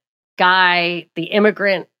the guy, the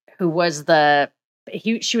immigrant who was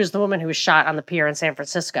she was the woman who was shot on the pier in San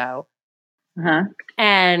Francisco. Uh-huh.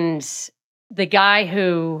 And the guy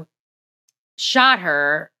who shot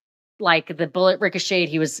her, like the bullet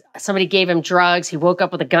ricocheted, somebody gave him drugs. He woke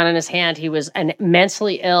up with a gun in his hand. He was a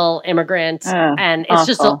mentally ill immigrant. And it's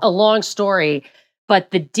just a long story.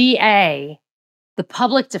 But the DA, the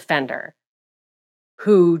public defender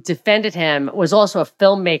who defended him, was also a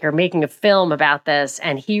filmmaker making a film about this.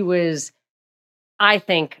 And he was, I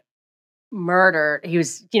think, murdered. He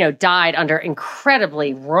was, died under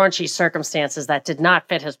incredibly raunchy circumstances that did not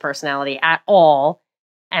fit his personality at all.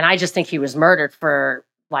 And I just think he was murdered for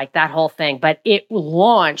like that whole thing. But it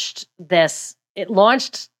launched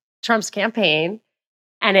Trump's campaign,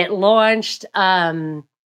 and it launched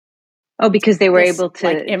because they were able to,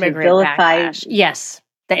 like, immigrant to vilify backlash. Yes,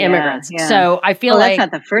 the immigrants. Yeah. So I feel like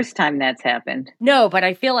that's not the first time that's happened. No, but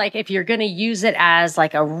I feel like if you're going to use it as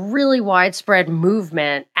like a really widespread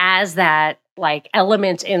movement, as that like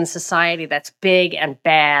element in society that's big and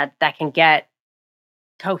bad that can get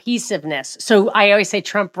cohesiveness. So I always say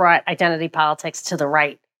Trump brought identity politics to the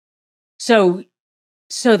right. So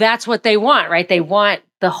that's what they want, right? They want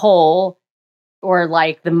the whole, or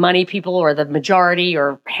like the money people or the majority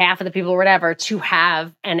or half of the people or whatever to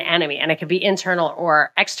have an enemy. And it could be internal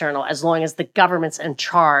or external as long as the government's in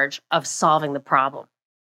charge of solving the problem.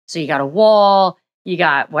 So you got a wall, you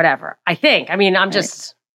got whatever. I'm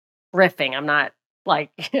just riffing. I'm not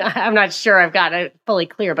like, I'm not sure I've got it fully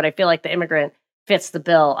clear, but I feel like the immigrant fits the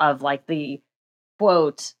bill of like the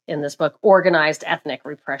quote in this book, organized ethnic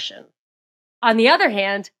repression. On the other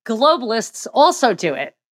hand, globalists also do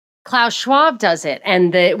it. Klaus Schwab does it.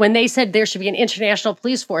 And when they said there should be an international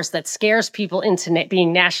police force that scares people into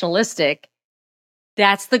being nationalistic,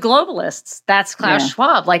 that's the globalists. That's Klaus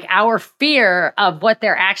Schwab. Like our fear of what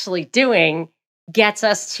they're actually doing gets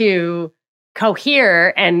us to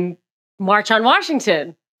cohere and march on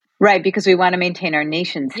Washington. Right, because we want to maintain our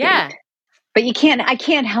nation state. Yeah. But I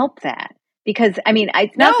can't help that. Because, I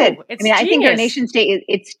think our nation state,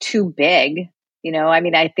 it's too big.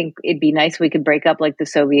 I think it'd be nice if we could break up like the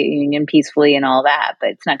Soviet Union peacefully and all that, but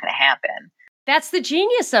it's not going to happen. That's the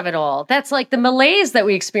genius of it all. That's like the malaise that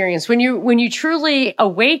we experience. When you truly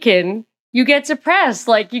awaken, you get depressed,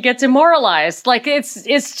 like you get demoralized. Like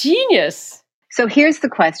it's genius. So here's the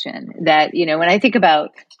question that, when I think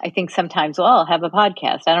sometimes, I'll have a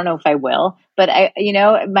podcast. I don't know if I will, but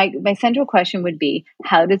my central question would be,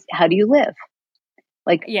 how do you live?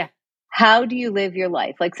 Like, yeah. How do you live your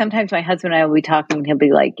life? Like sometimes my husband and I will be talking and he'll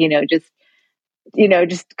be like,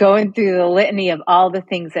 just going through the litany of all the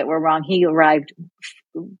things that were wrong. He arrived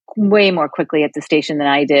way more quickly at the station than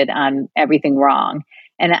I did on everything wrong.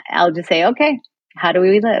 And I'll just say, okay, how do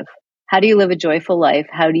we live? How do you live a joyful life?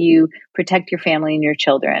 How do you protect your family and your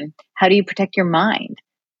children? How do you protect your mind?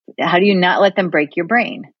 How do you not let them break your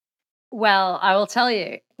brain? Well, I will tell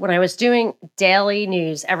you, when I was doing daily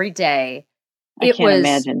news every day, I can't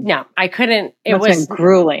imagine. No, I couldn't. It was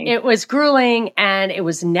grueling. It was grueling and it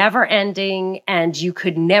was never ending. And you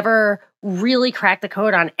could never really crack the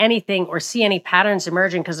code on anything or see any patterns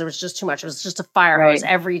emerging because there was just too much. It was just a fire hose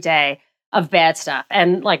every day of bad stuff.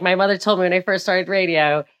 And like my mother told me when I first started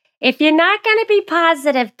radio, if you're not going to be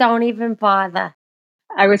positive, don't even bother.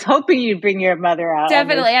 I was hoping you'd bring your mother out.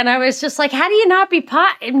 Definitely. And I was just like, how do you not be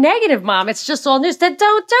negative, Mom? It's just all news. Then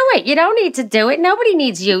don't do it. You don't need to do it. Nobody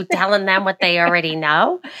needs you telling them what they already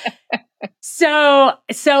know. So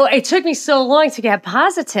it took me so long to get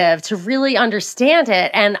positive, to really understand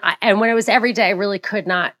it. And when it was every day, I really could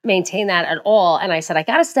not maintain that at all. And I said, I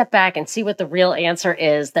got to step back and see what the real answer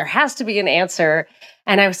is. There has to be an answer.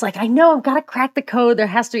 And I was like, I know I've got to crack the code. There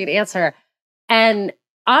has to be an answer. And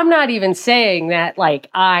I'm not even saying that like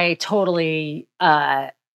I totally,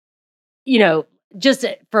 just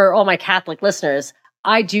for all my Catholic listeners,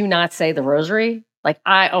 I do not say the rosary. Like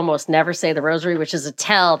I almost never say the rosary, which is a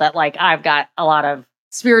tell that like I've got a lot of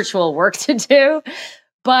spiritual work to do.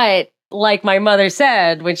 But like my mother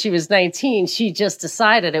said, when she was 19, she just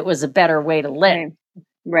decided it was a better way to live.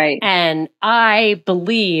 Right. And I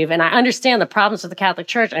believe, and I understand the problems with the Catholic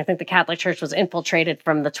Church. I think the Catholic Church was infiltrated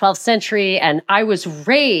from the 12th century. And I was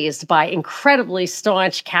raised by incredibly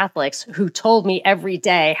staunch Catholics who told me every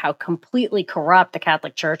day how completely corrupt the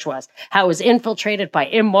Catholic Church was, how it was infiltrated by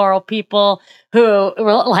immoral people who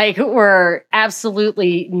were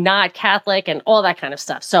absolutely not Catholic and all that kind of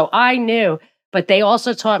stuff. So I knew, but they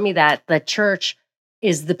also taught me that the church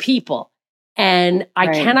is the people. And I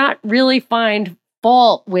cannot really find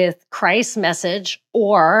fault with Christ's message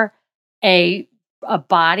or a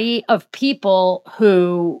body of people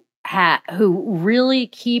who really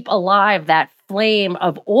keep alive that flame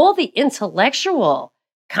of all the intellectual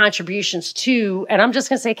contributions to, and I'm just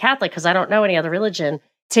going to say Catholic because I don't know any other religion,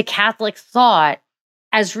 to Catholic thought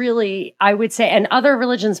as really, I would say, and other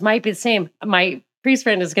religions might be the same. My priest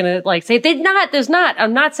friend is going to like say, there's not.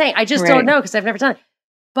 I'm not saying, I just don't know because I've never done it.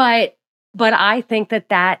 But I think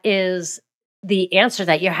that is the answer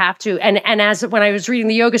that you have to, and as when I was reading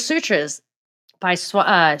the Yoga Sutras by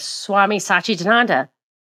Swami Satchidananda,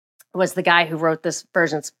 was the guy who wrote this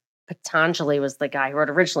version. Patanjali was the guy who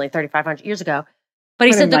wrote originally 3,500 years ago. But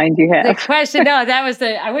he said the question, no, that was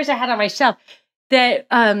I wish I had on my shelf, that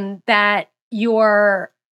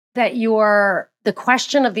the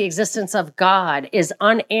question of the existence of God is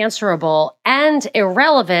unanswerable and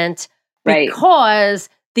irrelevant because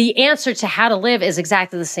the answer to how to live is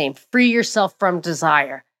exactly the same. Free yourself from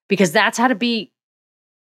desire, because that's how to be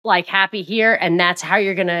like happy here. And that's how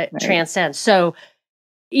you're going to transcend. So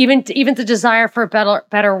even the desire for a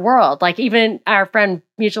better world. Like even our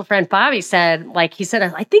mutual friend Bobby said, like he said,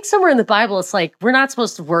 I think somewhere in the Bible, it's like, we're not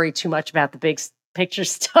supposed to worry too much about the big picture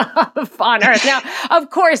stuff on earth. Now, of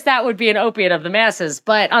course, that would be an opiate of the masses.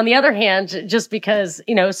 But on the other hand, just because,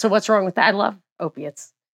 so what's wrong with that? I love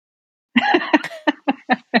opiates.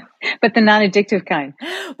 But the non-addictive kind.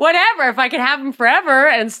 Whatever. If I could have them forever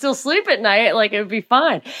and still sleep at night, like it would be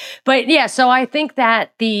fine. But yeah, so I think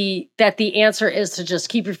that the answer is to just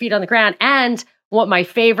keep your feet on the ground. And what my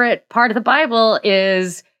favorite part of the Bible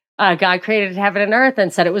is, God created heaven and earth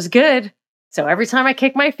and said it was good. So every time I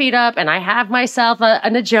kick my feet up and I have myself a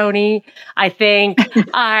Joni, I think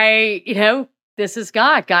this is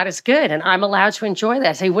God. God is good. And I'm allowed to enjoy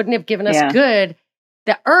this. He wouldn't have given us good.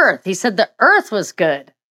 The earth, he said the earth was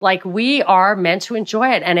good. Like we are meant to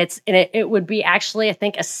enjoy it. And it would be actually, I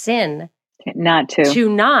think, a sin not to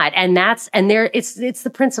not. And it's the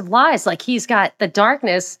Prince of Lies. Like he's got the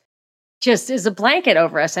darkness just as a blanket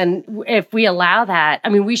over us. And if we allow that, I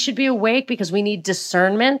mean, we should be awake because we need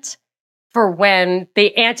discernment for when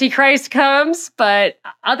the Antichrist comes. But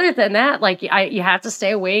other than that, like you have to stay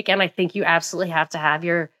awake. And I think you absolutely have to have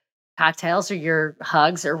your cocktails or your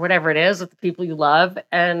hugs or whatever it is with the people you love.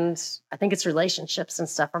 And I think it's relationships and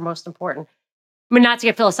stuff are most important. I mean, not to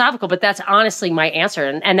get philosophical, but that's honestly my answer.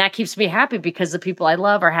 And that keeps me happy because the people I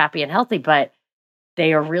love are happy and healthy, but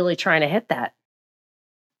they are really trying to hit that.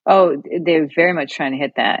 Oh, they're very much trying to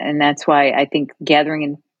hit that. And that's why I think gathering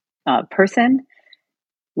in person,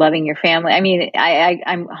 loving your family. I mean,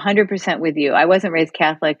 I'm 100% with you. I wasn't raised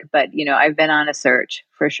Catholic, but, I've been on a search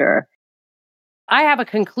for sure. I have a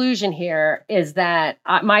conclusion here is that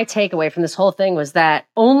my takeaway from this whole thing was that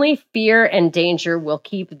only fear and danger will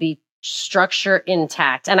keep the structure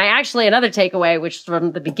intact. And another takeaway, which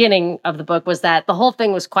from the beginning of the book, was that the whole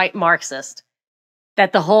thing was quite Marxist,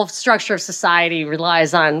 that the whole structure of society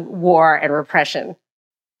relies on war and repression.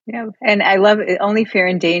 Yeah. And I love it, only fear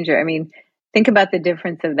and danger. I mean, think about the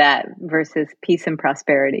difference of that versus peace and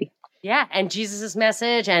prosperity. Yeah. And Jesus's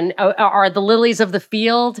message and are the lilies of the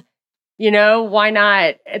field. Why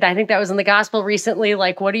not? I think that was in the gospel recently.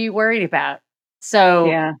 Like, what are you worried about?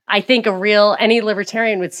 So I think any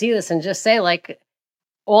libertarian would see this and just say, like,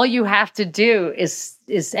 all you have to do is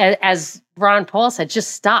as Ron Paul said,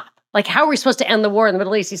 just stop. Like, how are we supposed to end the war in the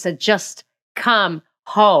Middle East? He said, just come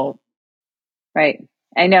home. Right.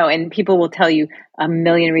 I know. And people will tell you a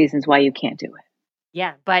million reasons why you can't do it.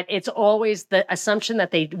 Yeah. But it's always the assumption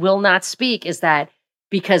that they will not speak is that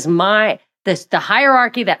because the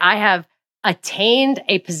hierarchy that I have attained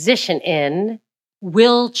a position in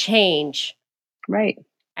will change. Right.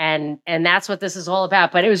 And that's what this is all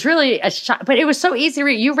about. But it was really a shock. But it was so easy to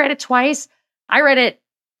read. You read it twice. I read it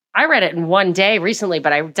in one day recently,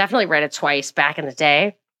 but I definitely read it twice back in the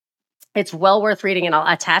day. It's well worth reading, and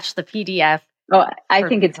I'll attach the PDF. Oh, I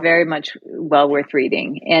think it's very much well worth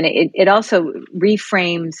reading. And it also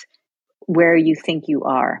reframes where you think you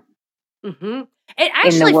are. Mm-hmm. It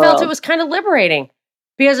actually felt it was kind of liberating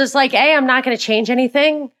because it's like, A, I'm not going to change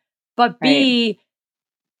anything, but B,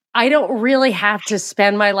 I don't really have to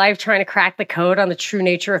spend my life trying to crack the code on the true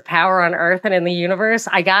nature of power on Earth and in the universe.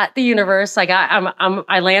 I got the universe.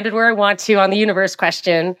 I landed where I want to on the universe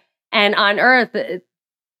question, and on Earth,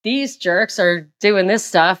 these jerks are doing this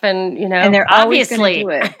stuff, and and they're obviously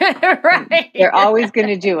always going to do it. Right? They're always going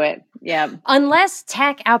to do it. Yeah, unless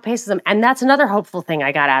tech outpaces them, and that's another hopeful thing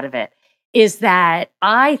I got out of it. Is that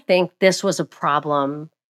I think this was a problem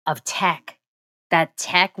of tech, that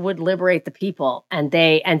tech would liberate the people.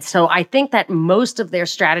 And so I think that most of their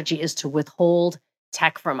strategy is to withhold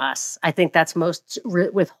tech from us. I think that's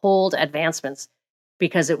withhold advancements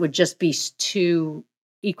because it would just be too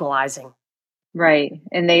equalizing. Right.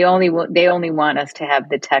 And they only want us to have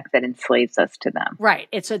the tech that enslaves us to them. Right.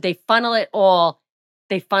 So they funnel it all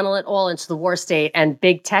into the war state, and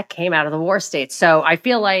big tech came out of the war state. So I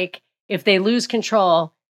feel like if they lose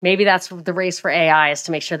control, maybe that's the race for AI, is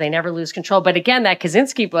to make sure they never lose control. But again, that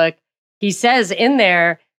Kaczynski book, he says in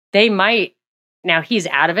there, they might, now he's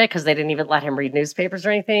out of it because they didn't even let him read newspapers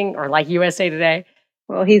or anything, or like USA Today.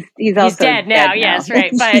 Well, he's also dead now. Yes,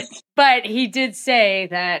 right. But he did say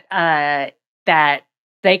that that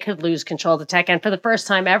they could lose control of the tech. And for the first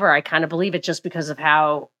time ever, I kind of believe it just because of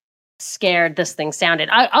how scared this thing sounded.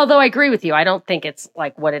 Although I agree with you. I don't think it's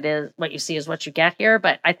like what it is, what you see is what you get here,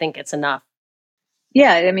 but I think it's enough.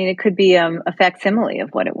 Yeah, I mean, it could be a facsimile of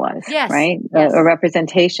what it was, right? Yes. A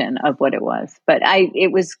representation of what it was. But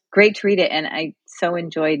it was great to read it, and I so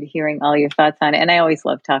enjoyed hearing all your thoughts on it. And I always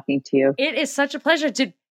love talking to you. It is such a pleasure.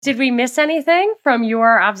 Did we miss anything from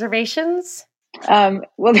your observations?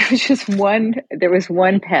 Well, there was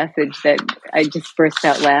one passage that I just burst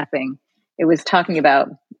out laughing. It was talking about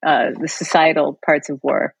the societal parts of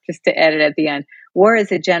war, just to add it at the end. War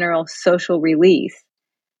is a general social release.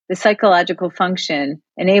 The psychological function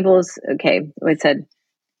enables, it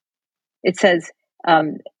says,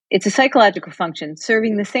 it's a psychological function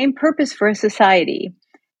serving the same purpose for a society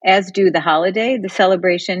as do the holiday, the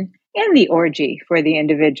celebration, and the orgy for the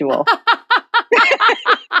individual.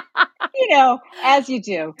 As you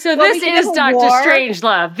do. So this is Dr.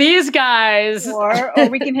 Strangelove. These guys. Or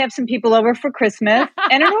we can have some people over for Christmas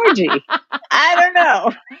and an orgy. I don't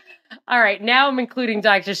know. All right. Now I'm including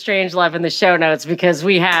Dr. Strangelove in the show notes because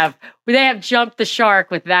they have jumped the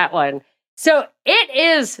shark with that one. So it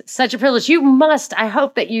is such a privilege. I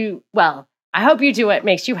hope you do what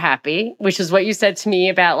makes you happy, which is what you said to me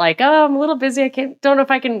about I'm a little busy. Don't know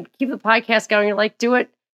if I can keep the podcast going. You're like, do it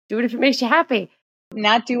if it makes you happy.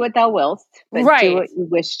 Not do what thou wilt, but do what you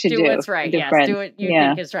wish to do. Do what's right. Yes, do what you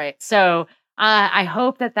think is right. So I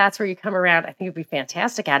hope that's where you come around. I think it'd be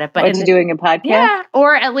fantastic at it. But doing a podcast? Yeah,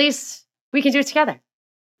 or at least we can do it together.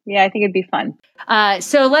 Yeah, I think it'd be fun.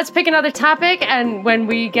 So let's pick another topic, and when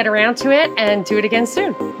we get around to it, and do it again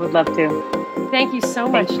soon. Would love to. Thank you so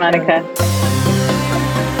much, Monica.